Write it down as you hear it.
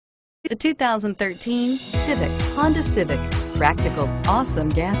The 2013 Civic, Honda Civic. Practical, awesome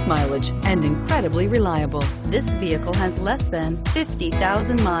gas mileage, and incredibly reliable. This vehicle has less than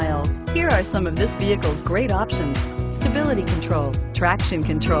 50,000 miles. Here are some of this vehicle's great options: stability control, traction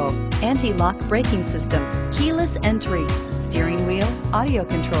control, anti-lock braking system, keyless entry, steering wheel audio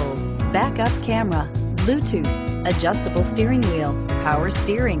controls, backup camera, Bluetooth, adjustable steering wheel, power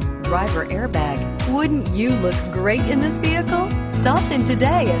steering, driver airbag. Wouldn't you look great in this vehicle? Stop in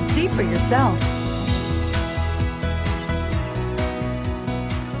today and see for yourself.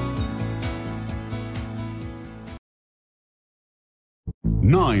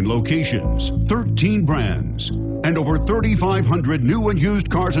 Nine locations, 13 brands, and over 3,500 new and used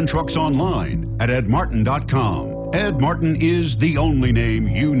cars and trucks online at edmartin.com. Ed Martin is the only name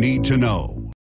you need to know.